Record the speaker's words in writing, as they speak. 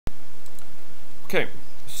Okay,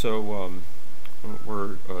 so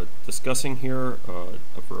we're discussing here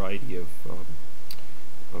a variety of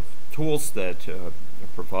tools that are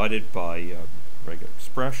provided by regular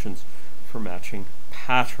expressions for matching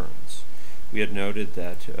patterns. We had noted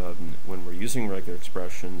that when we're using regular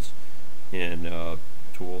expressions in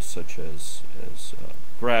tools such as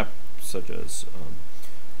grep, such as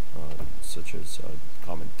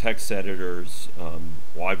common text editors,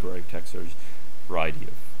 wide variety of text editors, variety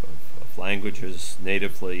of languages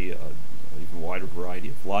natively, even wider variety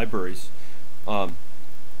of libraries,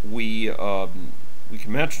 we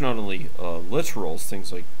can match not only literals,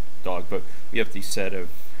 things like dog, but we have these set of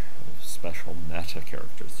special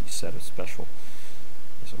meta-characters, these set of special,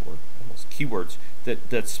 almost keywords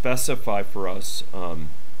that specify for us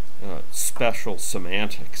special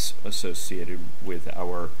semantics associated with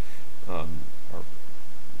our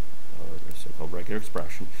so-called regular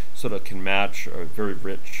expression, so that it can match a very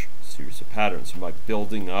rich series of patterns. And by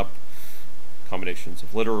building up combinations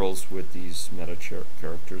of literals with these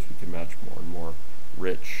meta-characters, we can match more and more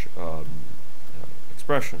rich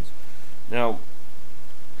expressions. Now,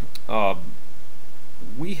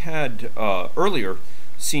 we had earlier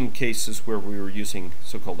seen cases where we were using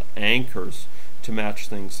so-called anchors to match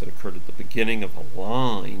things that occurred at the beginning of a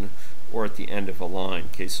line or at the end of a line.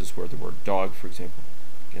 Cases where the word dog, for example,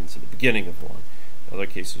 begins at the beginning of a line. Other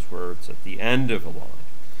cases where it's at the end of a line.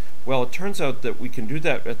 Well, it turns out that we can do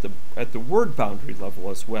that at the word boundary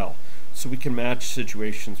level as well. So we can match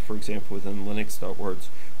situations, for example, within Linux.words,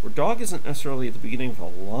 where dog isn't necessarily at the beginning of a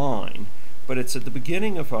line, but it's at the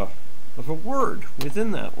beginning of a word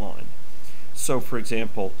within that line. So, for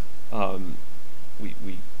example,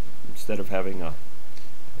 we instead of having for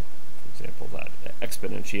example, that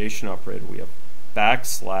exponentiation operator, we have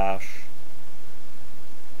backslash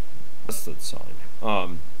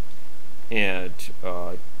sign.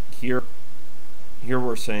 Here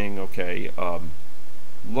we're saying, okay,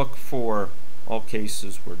 look for all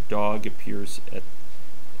cases where dog appears at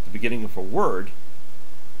the beginning of a word.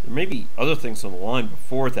 There may be other things on the line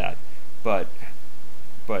before that, but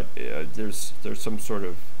there's some sort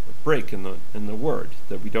of break in the word,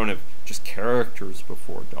 that we don't have just characters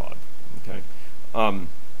before dog. Okay,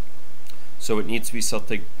 so it needs to be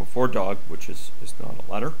something before dog, which is not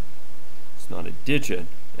a letter, it's not a digit,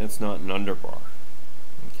 and it's not an underbar.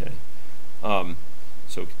 Okay,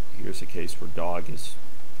 so here's a case where dog is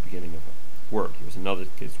the beginning of a word. Here's another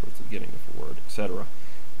case where it's the beginning of a word, etc.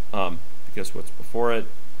 Because what's before it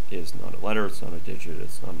is not a letter, it's not a digit,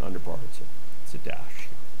 it's not an underbar, it's a dash.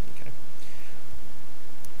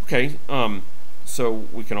 Okay, so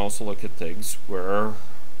we can also look at things where,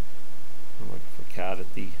 like for cat,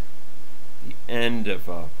 at the end of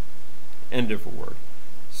a word.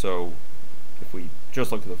 So if we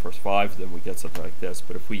just look at the first 5, then we get something like this.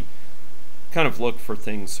 But if we kind of look for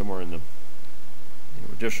things somewhere in the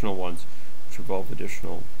additional ones, which involve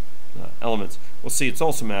additional elements, we'll see it's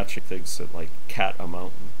also matching things that, like cat a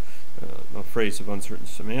mountain, a phrase of uncertain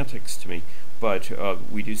semantics to me. But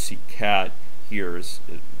we do see cat here is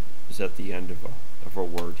at the end of a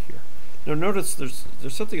word here. Now notice there's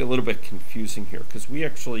something a little bit confusing here, because we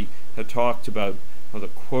actually had talked about the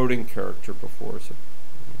quoting character before, so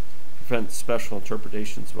prevent special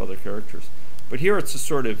interpretations of other characters. But here it's a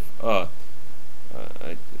sort of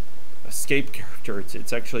escape character.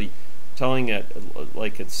 It's actually telling it,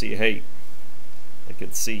 like it's see, hey, like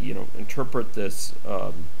it's see, interpret this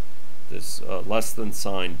this less than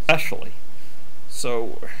sign specially.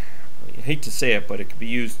 So I hate to say it, but it could be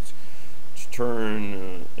used to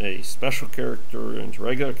turn a special character into a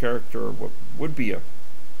regular character, or what would be a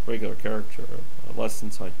regular character, a less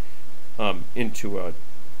than sign, into a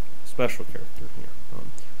special character here.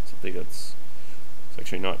 Something it's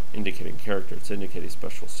actually not indicating character, it's indicating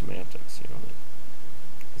special semantics.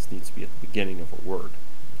 This needs to be at the beginning of a word.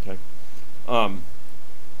 Okay.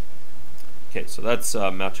 Okay, so that's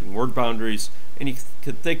matching word boundaries, and you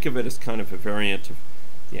could think of it as kind of a variant of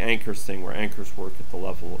the anchors thing, where anchors work at the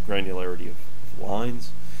level of granularity of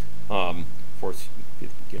lines. Of course, you could be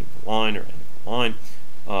at the beginning of a line or end of a line,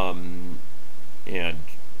 and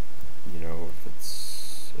if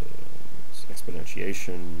it's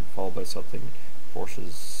exponentiation followed by something, it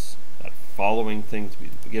forces that following thing to be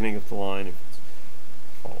the beginning of the line. If it's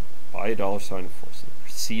followed by a dollar sign, it forces the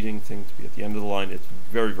preceding thing to be at the end of the line. It's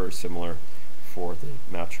very, very similar for the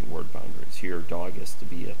matching word boundaries. Here, dog has to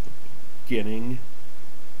be at the beginning.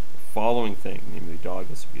 Following thing, namely dog,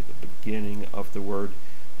 has to be at the beginning of the word,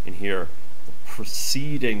 and here the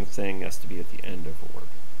preceding thing has to be at the end of a word.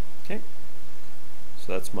 Okay,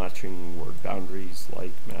 so that's matching word boundaries,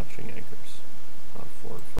 like matching anchors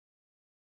for